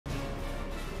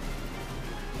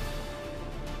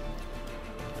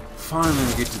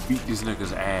finally get to beat this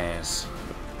nigga's ass.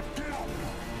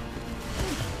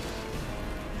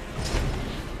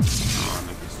 Oh,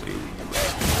 nigga, stay where you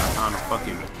at. What kind of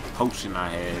fucking potion I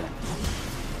had?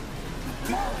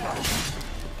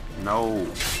 No.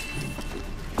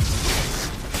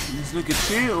 This nigga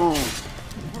chill.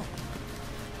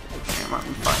 Damn, I've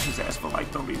been fighting his ass for like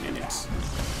 30 minutes.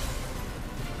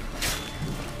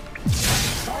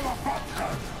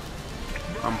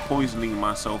 I'm poisoning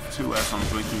myself too as I'm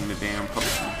drinking the damn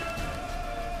potion.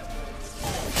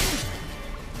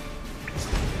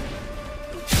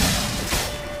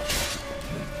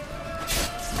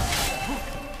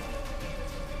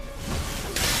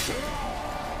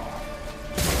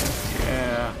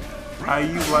 Yeah. How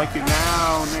you like it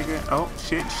now, nigga? Oh,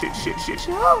 shit.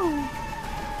 Oh.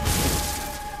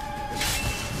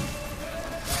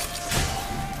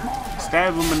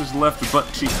 Stab him in his left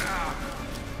butt cheek.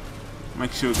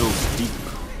 Make sure it goes deep.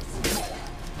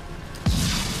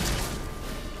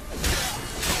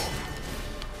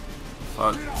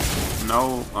 Fuck.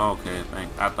 No. Okay,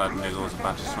 I thought the nigga was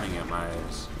about to swing at my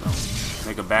ass. No.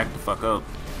 Nigga, back the fuck up.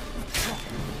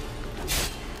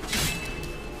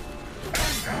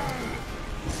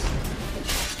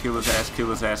 Kill his ass, kill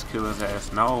his ass, kill his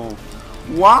ass. No.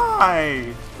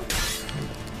 Why?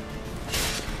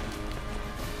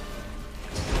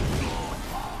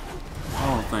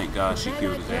 Oh, thank God she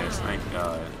killed his ass. Thank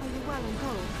God.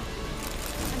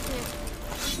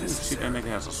 Shit, that nigga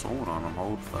has a sword on him.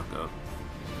 Hold the fuck up.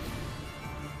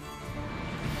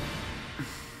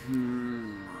 Oh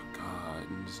my God.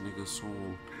 And this nigga's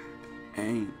sword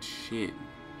ain't shit.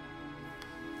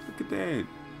 Look at that.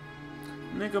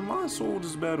 Nigga, my sword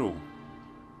is better.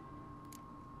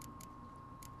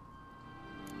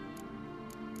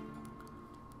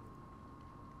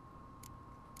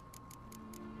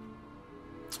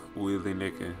 Willie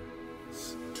nigga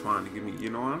trying to give me, you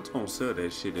know, I'm just gonna sell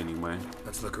that shit anyway.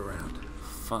 Let's look around.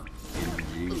 Fucking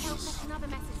Jesus. Another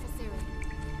message for Ciri.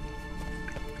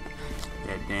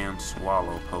 That damn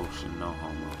swallow potion, no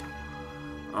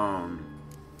homo.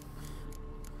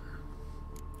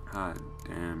 God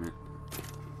damn it.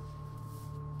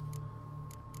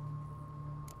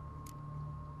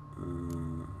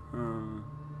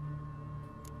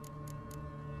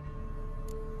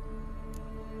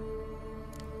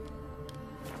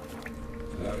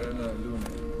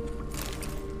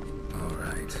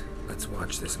 Alright, let's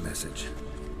watch this message.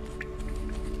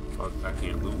 Fuck, I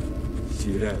can't lose.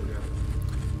 Ciri,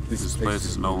 This place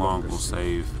is no longer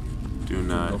safe. Do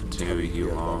not tarry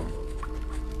here long.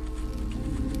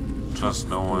 Trust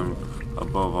no one.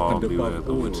 Above all, beware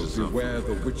the witches of... Beware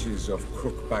the witches of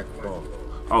Crookback Bog.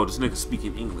 Oh, this nigga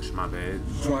speaking English, my bad.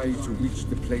 Try to reach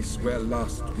the place where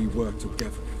last we were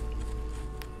together.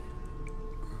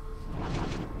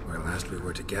 Where last we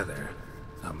were together,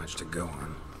 not much to go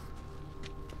on.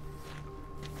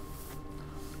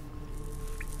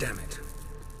 Damn it.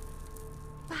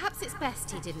 Perhaps it's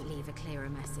best he didn't leave a clearer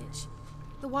message.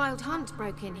 The Wild Hunt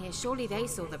broke in here. Surely they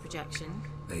saw the projection.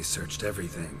 They searched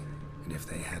everything, and if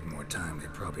they had more time,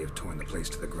 they'd probably have torn the place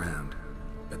to the ground.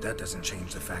 But that doesn't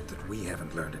change the fact that we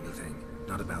haven't learned anything.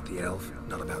 Not about the elf,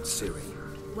 not about Ciri.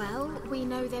 Well, we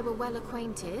know they were well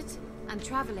acquainted and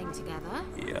traveling together.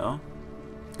 Yeah.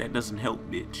 That doesn't help,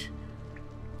 bitch.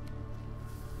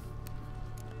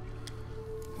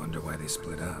 Wonder why they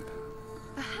split up.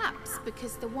 Perhaps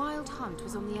because the Wild Hunt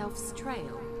was on the elf's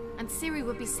trail, and Ciri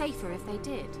would be safer if they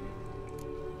did.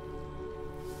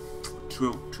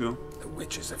 True. The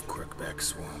witches of Crookback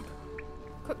Swamp.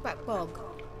 Crookback Bog.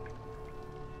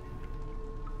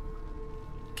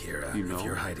 Kira, You know. if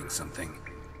you're hiding something,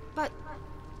 But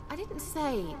I didn't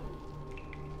say.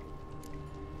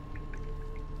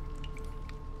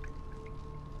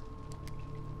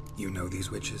 you know these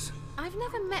witches? I've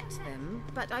never met them,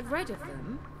 but I've read of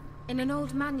them. In an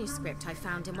old manuscript I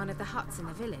found in one of the huts in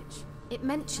the village. It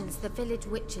mentions the village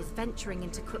witches venturing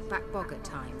into Crookback Bog at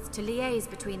times to liaise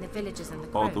between the villagers and the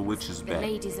crones, Are the witches the bad?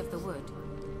 ladies of the wood.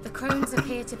 The crones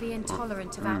appear to be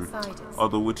intolerant of outsiders. Are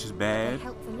the witches They bad?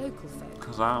 help the local folk.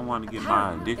 Cause I don't want to get my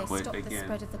Apparently, dick they wet stopped the again.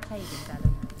 spread of the plague in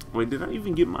Velen. Wait, did I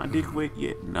even get my dick wet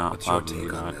yet? Nah, What's your probably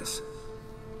take on not. this?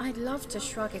 I'd love to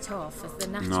shrug it off as the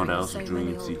No, nattering that of was so a many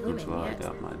dream old sequence women, where I yet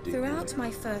got my dick throughout wet.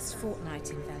 my first fortnight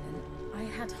in Velen, I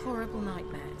had horrible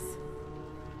nightmares.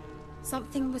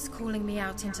 Something was calling me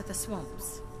out into the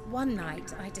swamps. One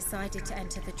night, I decided to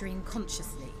enter the dream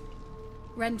consciously,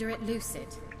 render it lucid.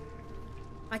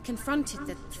 I confronted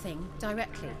the thing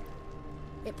directly.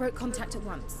 It broke contact at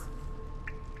once.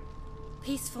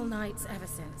 Peaceful nights ever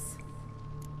since.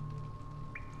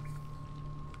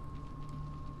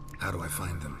 How do I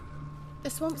find them? The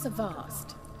swamps are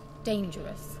vast,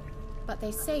 dangerous. but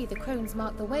they say the crones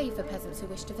mark the way for peasants who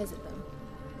wish to visit them.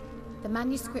 The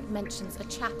manuscript mentions a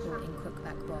chapel in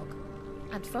Crookback Bog,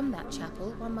 and from that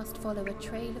chapel one must follow a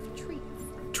trail of treats.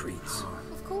 Treats?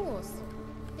 Of course.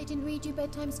 They didn't read you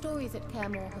bedtime stories at Kaer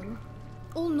Morhen.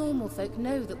 All normal folk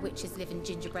know that witches live in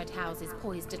gingerbread houses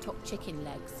poised atop chicken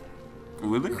legs.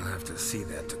 Really? I'll have to see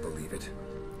that to believe it.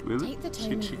 Really? Take the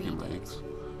tome and Chicken read legs.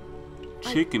 it.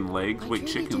 Chicken legs? I Wait,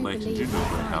 truly chicken do legs and believe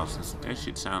gingerbread you're right. houses. That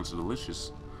shit sounds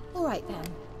delicious. All right then.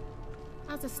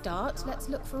 As a start, let's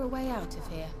look for a way out of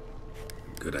here.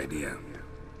 Good idea.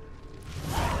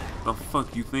 The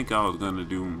fuck you think I was gonna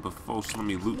do before let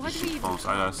me loot Why this do shit we even first?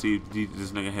 I gotta see if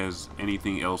this nigga has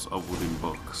anything else other than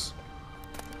books.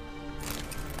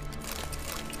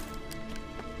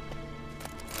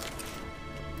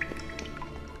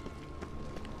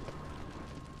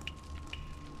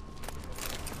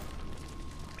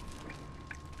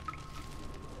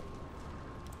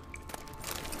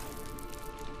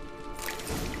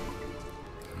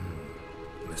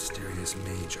 Mysterious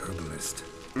mage herbalist.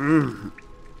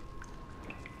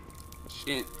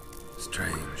 Shit.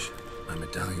 Strange. My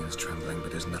medallion's trembling,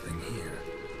 but there's nothing here.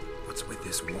 What's with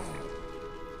this wall?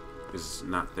 It's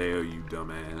not there, you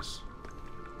dumbass.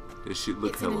 This shit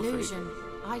look It's an hella fake. illusion.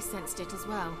 I sensed it as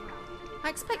well. I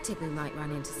expected we might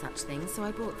run into such things, so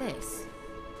I brought this.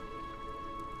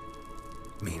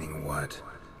 Meaning what?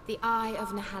 The Eye of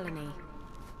Nehaleni.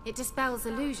 It dispels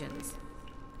illusions.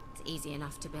 It's easy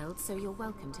enough to build, so you're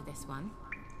welcome to this one.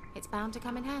 It's bound to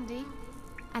come in handy.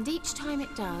 And each time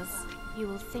it does, you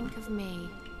will think of me.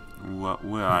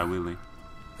 Where I really?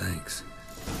 Thanks.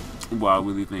 Well, I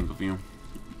really think of you.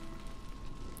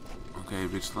 Okay,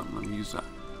 bitch, let me use that.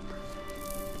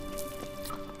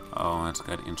 Oh, that's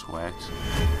got interact.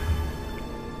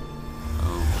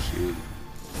 Oh, shit.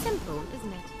 Simple,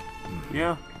 isn't it?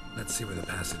 Yeah. Let's see where the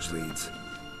passage leads.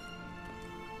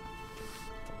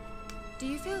 Do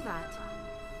you feel that?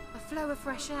 A flow of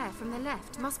fresh air from the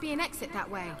left. Must be an exit that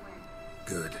way.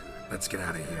 Good. Let's get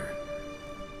out of here.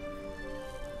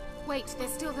 Wait,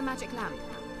 there's still the magic lamp.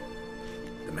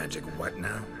 The magic what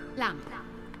now? Lamp.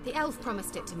 The elf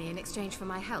promised it to me in exchange for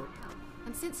my help.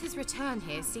 And since his return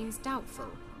here seems doubtful,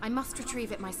 I must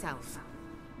retrieve it myself.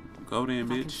 Go then,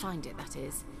 If I can bitch. find it, that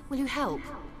is. Will you help?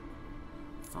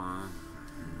 Fine.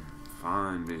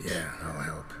 Fine, bitch. Yeah, I'll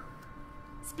help.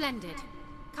 Splendid.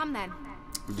 Come then.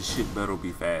 This shit better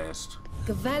be fast.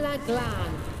 Gavella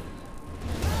Glan.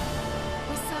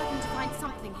 We're certain to find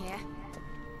something here.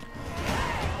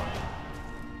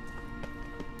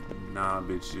 Nah,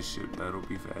 bitch, this shit better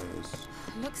be fast.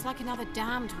 Looks like another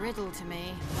damned riddle to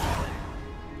me.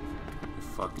 You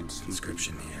fucking stupid.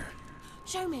 Inscription here.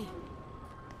 Show me.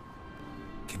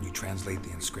 Can you translate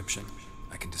the inscription?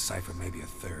 I can decipher maybe a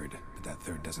third, but that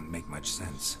third doesn't make much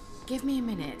sense. Give me a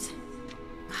minute.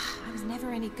 I was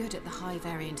never any good at the high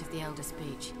variant of the Elder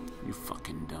Speech. You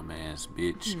fucking dumbass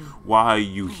bitch. Why are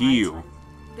you here?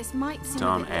 This might seem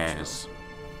a bit literal. Dumbass.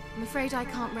 I'm afraid I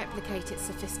can't replicate its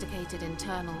sophisticated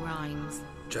internal rhymes.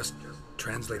 Just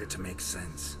translate it to make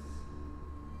sense.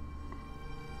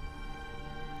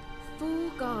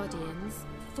 4 guardians,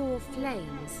 4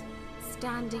 flames,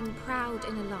 standing proud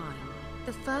in a line.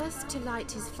 The first to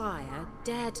light his fire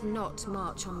dared not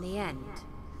march on the end.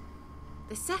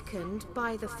 The second,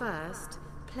 by the first,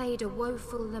 played a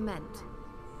woeful lament.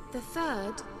 The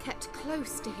third kept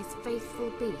close to his faithful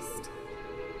beast.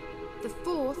 The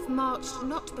fourth marched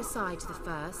not beside the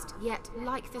first, yet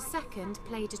like the second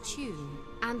played a tune.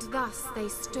 And thus they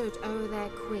stood o'er their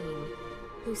queen,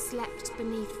 who slept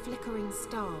beneath flickering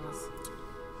stars.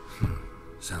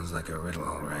 Sounds like a riddle,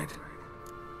 all right.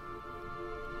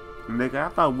 Nigga, I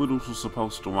thought riddles were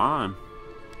supposed to rhyme.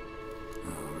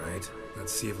 All right,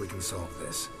 let's see if we can solve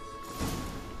this.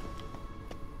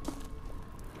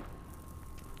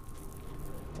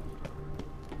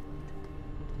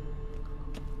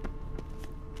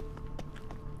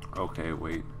 Okay,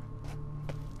 wait.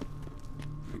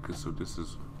 Nigga, so this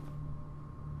is...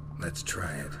 Let's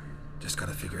try it. Just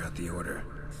gotta figure out the order.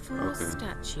 4 Okay.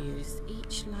 statues,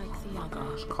 each like the Oh other.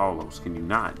 gosh, Carlos, can you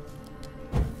not?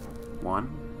 1.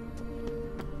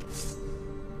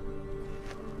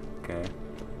 Okay.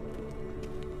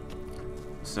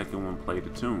 Second one played a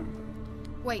tune.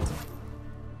 Wait.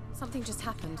 Something just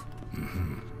happened.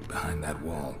 Behind that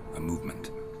wall, a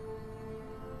movement.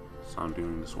 So I'm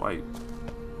doing this white.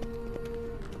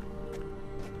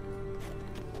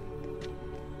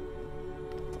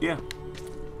 Yeah.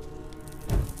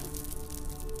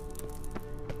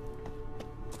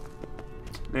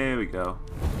 There we go.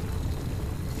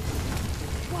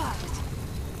 What?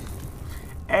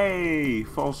 Hey,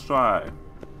 false try.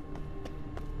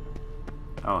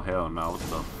 Oh hell no, what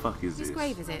the fuck is this? Whose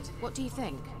grave is it? What do you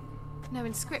think? No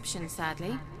inscription,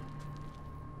 sadly.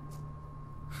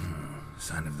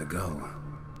 Sign of the gull.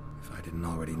 If I didn't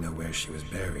already know where she was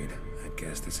buried, I'd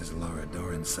guess this is Lara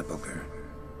Dorren's sepulcher.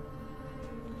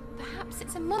 Perhaps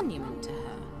it's a monument to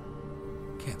her.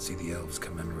 Can't see the elves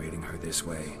commemorating her this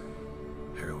way.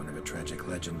 Heroine of a tragic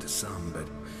legend to some, but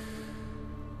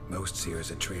most see her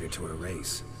as a traitor to her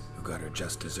race, who got her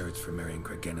just desserts for marrying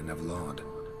Cregennan of Laud.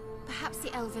 Perhaps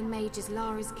the elven mage is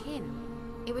Lara's kin.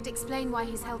 It would explain why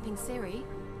he's helping Ciri.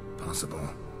 Possible.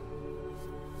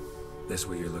 This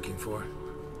what you're looking for?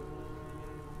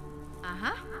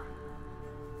 Uh-huh.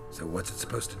 So what's it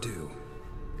supposed to do?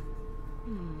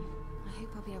 I hope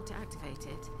I'll be able to activate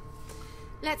it.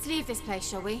 Let's leave this place,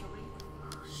 shall we?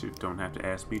 Shit, don't have to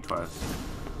ask me twice.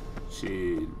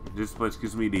 Shit, this place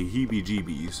gives me the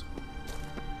heebie-jeebies.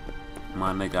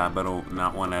 My nigga, I better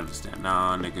not want to understand.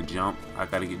 Nah, nigga, jump. I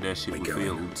gotta get that shit with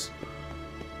Fields.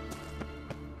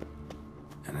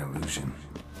 An illusion.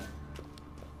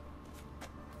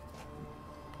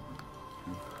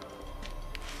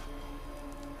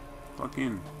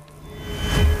 Fucking.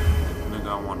 Nigga,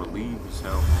 I want to leave this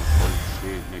hell. Oh,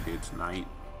 shit, nigga, it's night.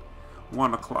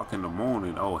 1 o'clock in the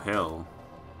morning. Oh, hell.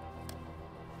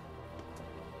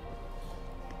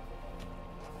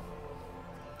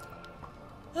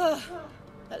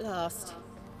 At last.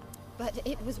 But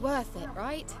it was worth it,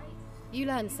 right? You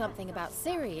learned something about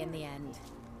Ciri in the end.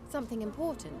 Something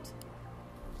important.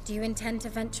 Do you intend to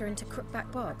venture into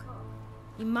Crookback Bog?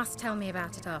 You must tell me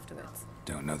about it afterwards.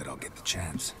 Don't know that I'll get the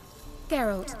chance.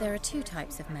 Geralt, there are two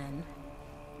types of men.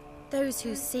 Those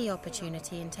who see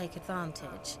opportunity and take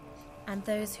advantage, and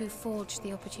those who forge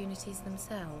the opportunities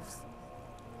themselves.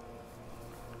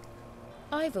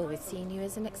 I've always seen you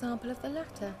as an example of the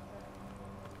latter.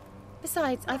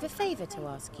 Besides, I've a favor to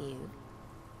ask you.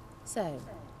 So,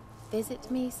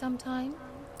 visit me sometime?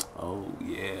 Oh,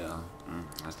 yeah.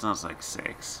 That sounds like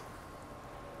sex.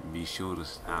 Be sure to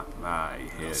stop by.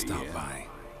 Hell I'll stop yeah. by.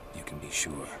 You can be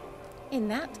sure. In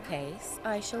that case,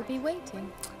 I shall be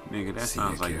waiting. Nigga, that See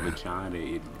sounds ya, like Kira.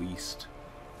 vagina at least.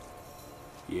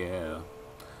 Yeah.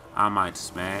 I might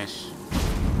smash.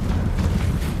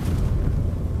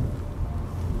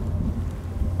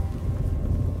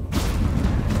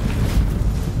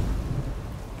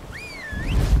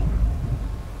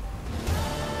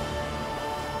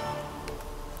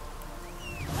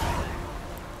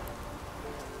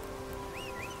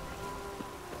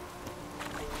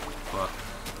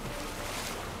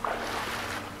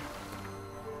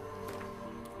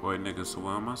 Wait, nigga, so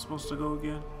where am I supposed to go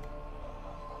again?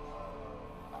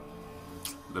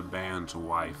 The band's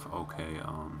wife. Okay,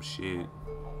 shit.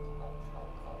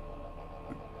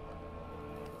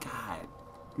 God.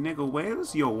 Nigga,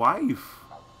 where's your wife?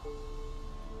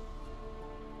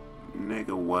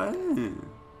 Nigga, what?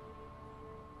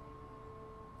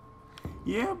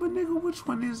 Yeah, but nigga, which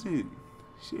one is it?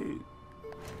 Shit.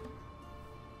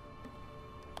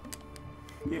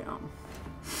 Yeah,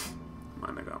 my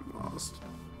nigga, I'm lost.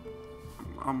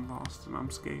 I'm lost and I'm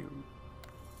scared.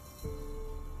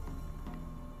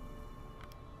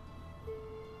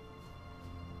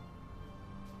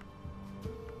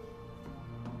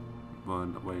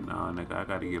 But wait, nah, nigga, I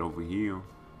gotta get over here.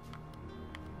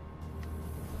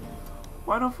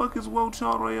 Why the fuck is Welch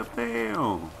all the way up there?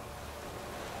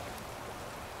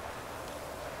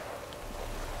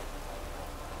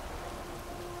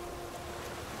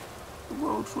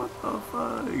 Welch, what the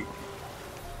fuck?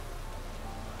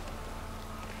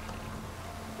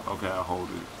 Okay, I'll hold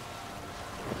it.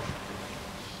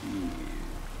 Shit.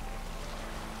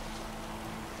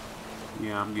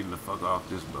 Yeah, I'm getting the fuck off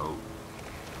this boat.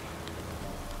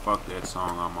 Fuck that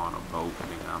song, I'm on a boat,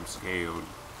 nigga, I'm scared.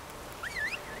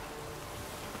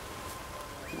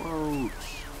 Whoa.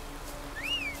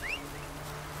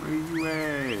 Where you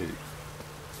at?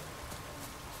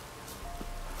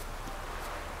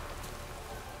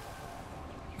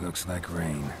 Looks like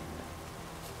rain.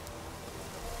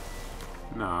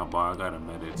 Nah, boy, I gotta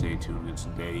meditate to this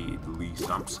day at least.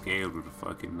 I'm scared of the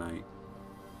fucking night.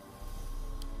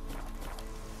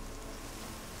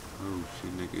 Oh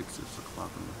shit, nigga, it's 6 o'clock.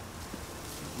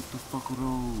 What the fuck are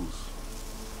those?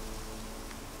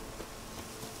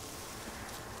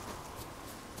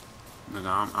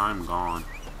 Nigga, I'm gone.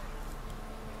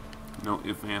 No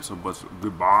ifs, ands, or buts.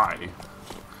 Goodbye.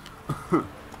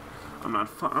 I'm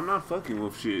not fucking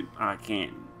with shit I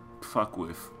can't fuck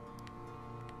with.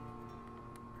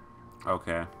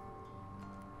 Okay.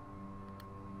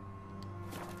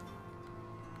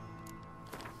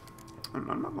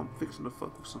 I'm not gonna fix to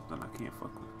fuck with something I can't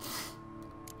fuck with.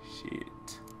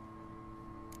 Shit.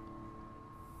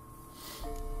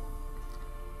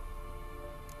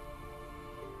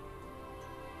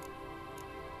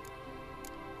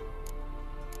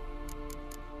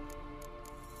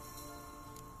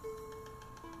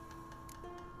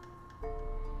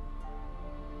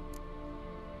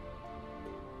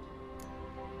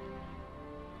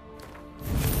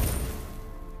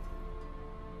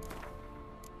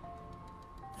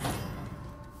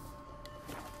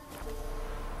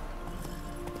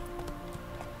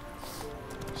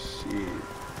 Shit.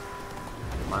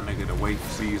 My nigga, the waif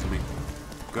sees me.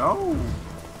 Go!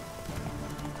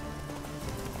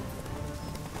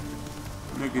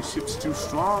 Nigga, ship's too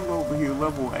strong over here.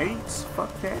 Level 8s?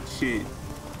 Fuck that shit.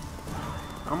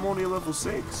 I'm only level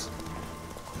 6.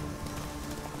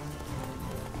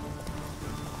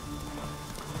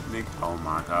 Nigga, oh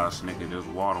my gosh, nigga, there's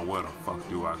water. Where the fuck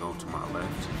do I go to my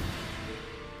left?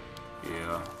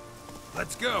 Yeah.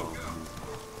 Let's go.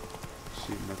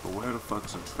 Shit, nigga, where the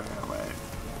fuck's a trail at?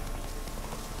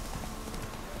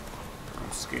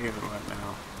 I'm scared right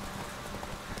now.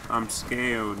 I'm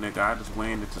scared, nigga. I just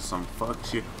went into some fuck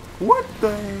shit. What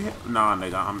the hell? Nah,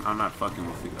 nigga, I'm not fucking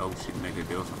with you. Oh shit, nigga,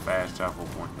 there was a fast travel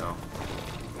point though.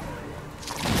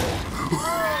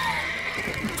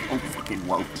 Oh fucking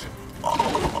woke.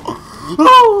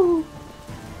 Oh.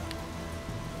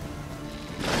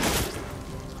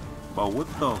 But what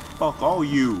the fuck are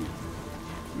you?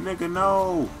 Nigga,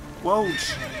 no.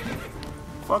 Woach.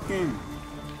 Fucking.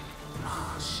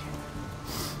 Oh, shit.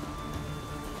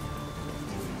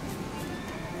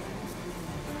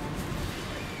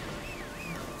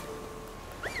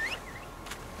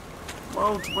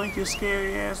 Woach, bring your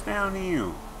scary ass down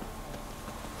here.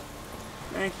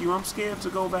 Thank you. I'm scared to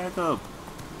go back up.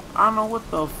 I don't know what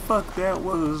the fuck that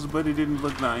was, but it didn't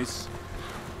look nice.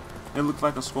 It looked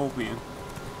like a scorpion.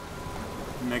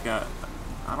 Nigga,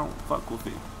 I don't fuck with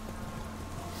it.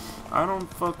 I don't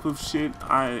fuck with shit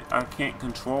I can't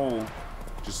control,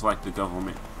 just like the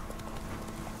government.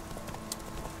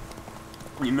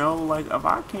 You know, like, if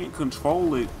I can't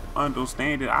control it,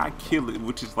 understand it, I kill it,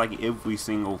 which is like every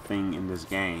single thing in this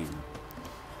game.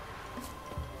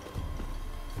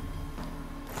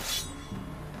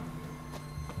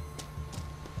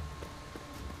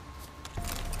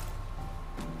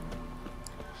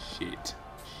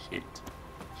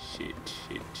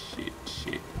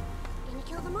 Shit. Gonna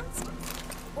kill the monster?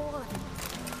 All of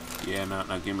it. Yeah,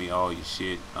 now give me all your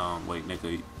shit. Wait,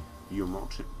 nigga, you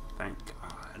motion. Thank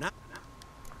God.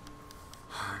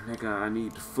 Nigga, I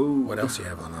need food. What else you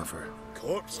have on offer?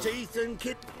 Corpse teeth and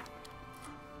kid.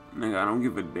 Nigga, I don't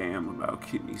give a damn about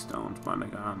kidney stones, my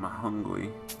nigga. I'm hungry.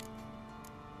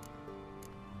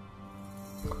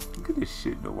 Look at this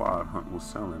shit the Wild Hunt was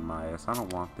selling my ass. I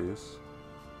don't want this.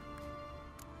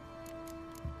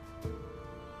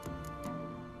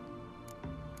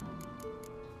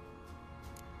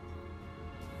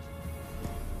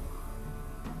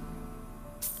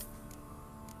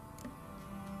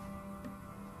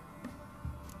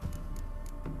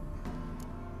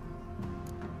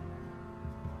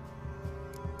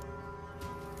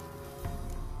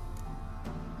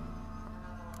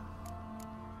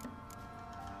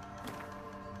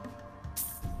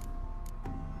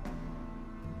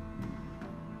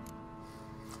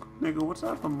 Nigga, what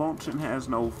type of motion has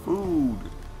no food?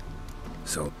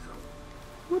 So,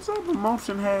 What type of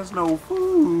motion has no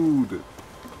food?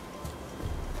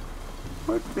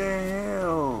 What the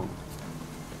hell?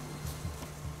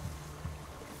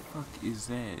 Fuck is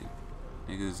that?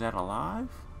 Nigga, is that alive?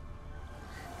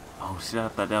 Oh shit, I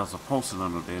thought that was a poster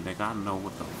under there, nigga. I don't know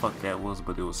what the fuck that was,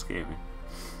 but it was scary.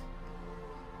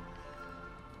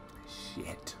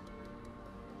 Shit.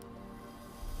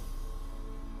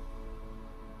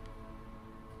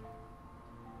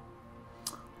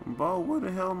 Bo, where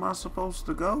the hell am I supposed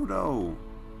to go, though?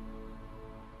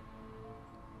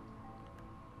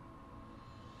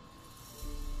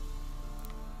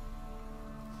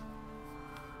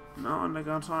 No, nigga,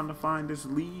 I'm trying to find this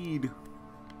lead.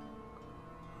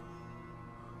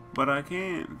 But I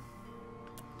can't.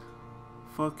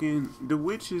 Fucking, the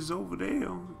witch is over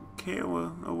there.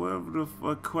 Kayla, or whatever the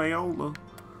fuck, Crayola.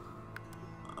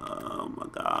 Oh my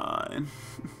god.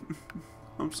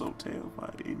 I'm so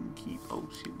terrified. Innkeep. Oh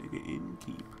shit, nigga.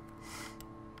 Innkeep.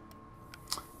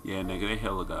 Yeah, nigga, they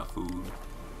hella got food.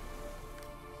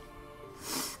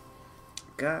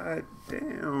 God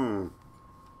damn.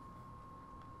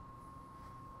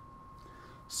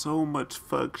 So much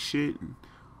fuck shit.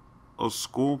 A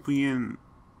scorpion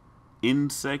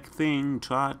insect thing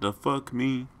tried to fuck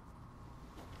me.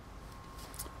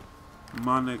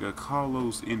 My nigga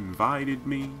Carlos invited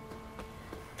me.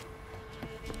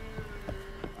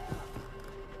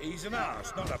 He's an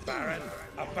arse, not a baron.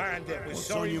 A bandit with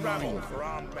sorry running for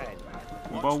armed men.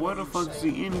 But where the fuck is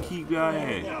the innkeep guy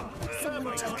at?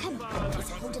 Someone took him. He's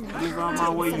holding him. Get out my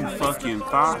way, you fucking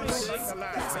thoughts.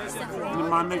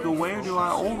 My nigga, where do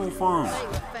I order from?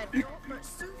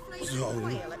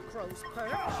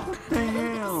 What the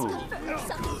hell?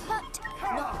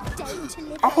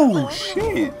 Oh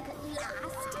shit!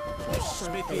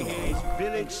 Smithy here's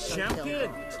village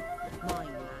champion.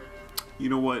 You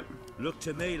know what? Look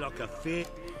to me like a fit.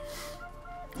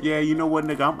 Yeah, you know what,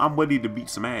 nigga? I'm ready to beat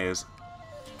some ass.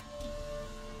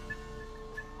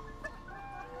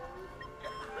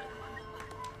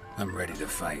 I'm ready to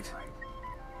fight.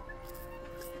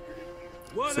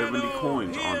 70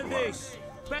 coins on the line.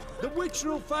 The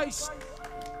Witcher face.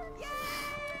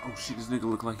 Oh shit, this nigga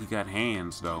look like he got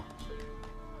hands though.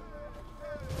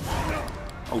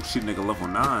 Oh shit, nigga level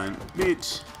 9.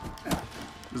 Bitch.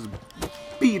 Just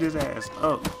beat his ass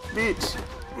up, bitch.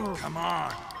 Come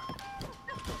on.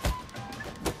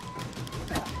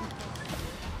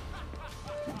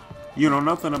 You know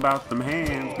nothing about them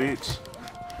hands, bitch.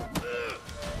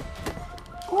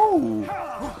 Ooh.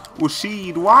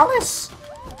 Rasheed Wallace?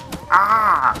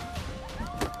 Ah!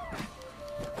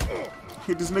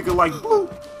 Hit this nigga like blue.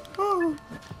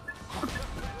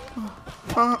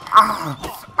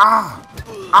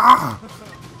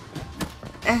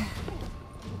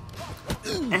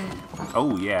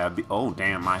 Oh yeah, oh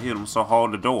damn, I hit him so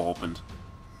hard the door opened.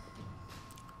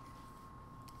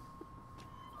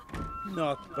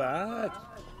 Not bad.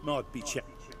 Might be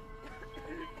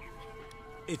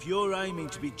If you're aiming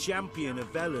to be champion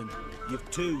of Velen, you've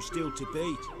two still to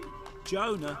beat.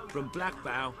 Jonah from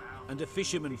Blackbow and a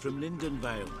fisherman from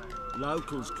Lindenvale.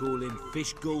 Locals call him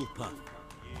Fish Gulper.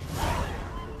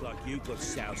 Looked like you got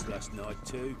soused last night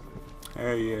too.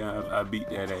 Hell yeah, I beat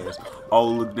that ass. Oh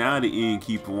look, now the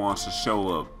innkeeper wants to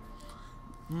show up.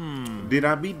 Did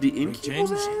I beat the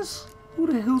innkeeper's ass?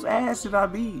 Whose ass did I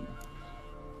beat?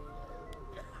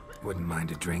 Wouldn't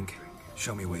mind a drink?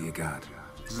 Show me what you got.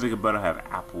 This nigga better have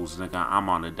apples, nigga. I'm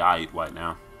on a diet right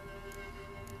now.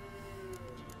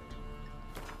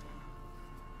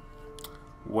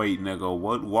 Wait, nigga,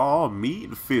 what? Raw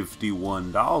meat,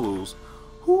 $51.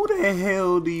 Who the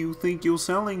hell do you think you're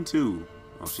selling to?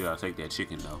 Oh shit, I'll take that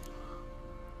chicken though.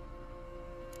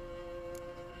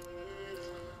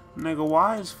 Nigga,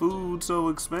 why is food so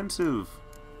expensive?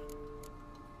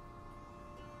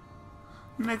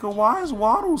 Nigga, why is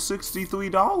waddle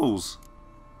 $63?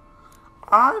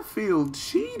 I feel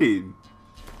cheated.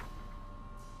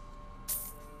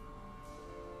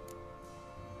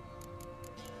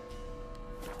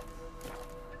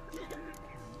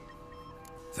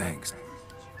 Thanks.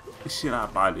 Shit, I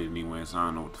bought it anyway, so I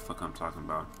don't know what the fuck I'm talking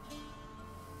about.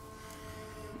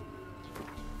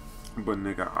 But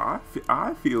nigga,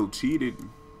 I feel cheated.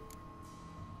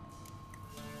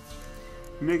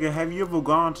 Nigga, have you ever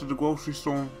gone to the grocery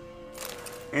store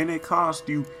and it cost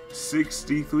you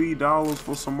 $63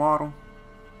 for some water?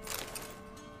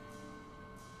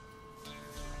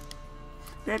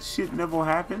 That shit never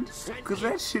happened, cause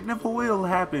that shit never will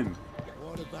happen.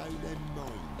 What about them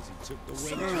mines? He took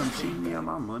the Damn, cheating me on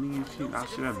my money and shit. I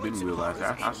should have been realized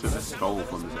that. I should have stole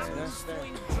from his ass.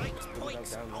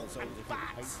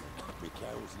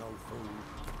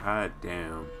 God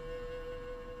damn.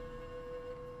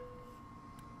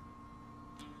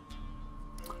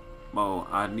 Oh,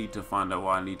 I need to find out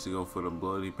why I need to go for the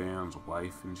Bloody Baron's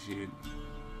wife and shit.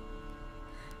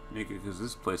 Nigga, cause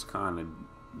this place kinda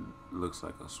looks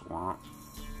like a swamp.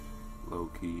 Low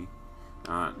key.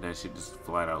 That shit just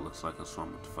flat out looks like a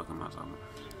swamp. What the fuck am I talking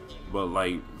about? But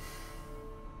like,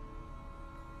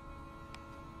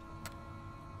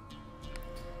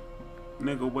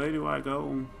 nigga, where do I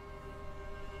go?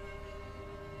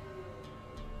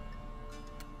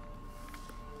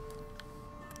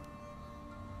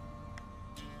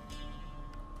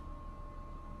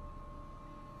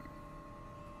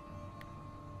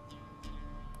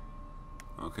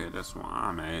 Okay, that's where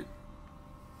I'm at.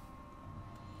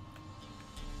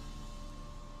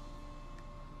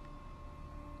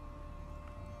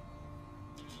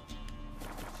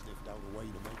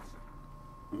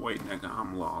 Wait, nigga,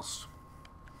 I'm lost.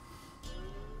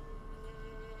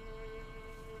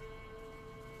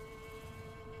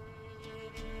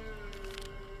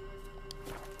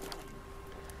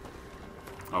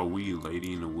 Oh, we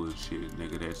lady in the woods shit,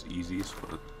 nigga, that's easy as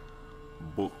fuck.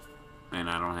 Book. And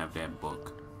I don't have that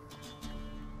book.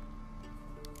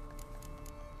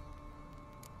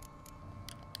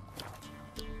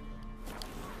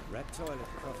 red toilet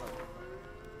cover.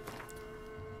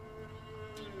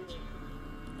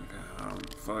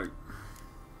 Fuck.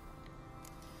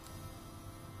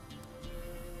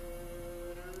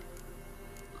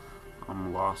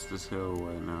 I'm lost as hell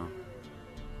right now.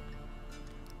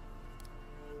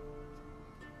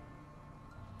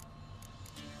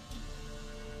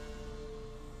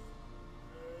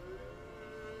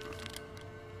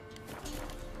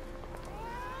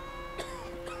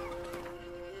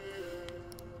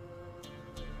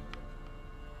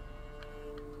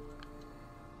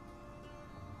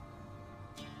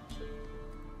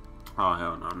 Oh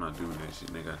hell no, I'm not doing that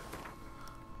shit, nigga.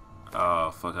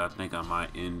 Fuck, I think I might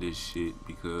end this shit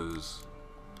because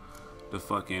the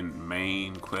fucking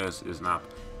main quest is not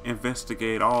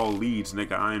investigate all leads,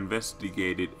 nigga. I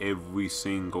investigated every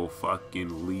single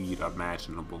fucking lead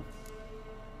imaginable.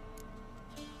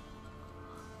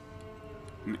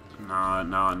 Nah,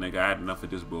 nigga, I had enough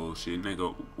of this bullshit.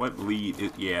 Nigga, what lead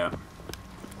is, yeah.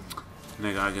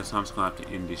 Nigga, I guess I'm just gonna have to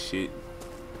end this shit.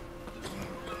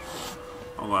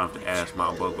 I'm gonna have to ask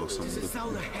my bugger something.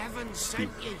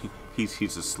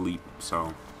 He's asleep,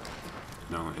 so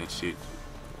no, that shit.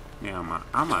 Yeah,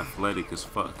 I'm athletic as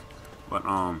fuck, but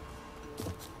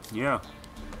yeah.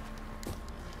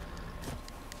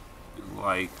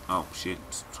 Like, oh shit,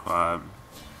 subscribe.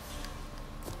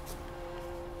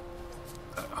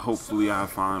 Hopefully I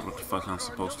find what the fuck I'm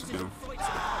supposed to do.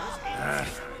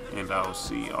 And I'll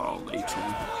see y'all later.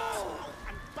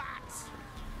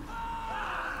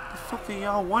 What the fuck are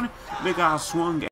y'all wanting? Nigga, I swung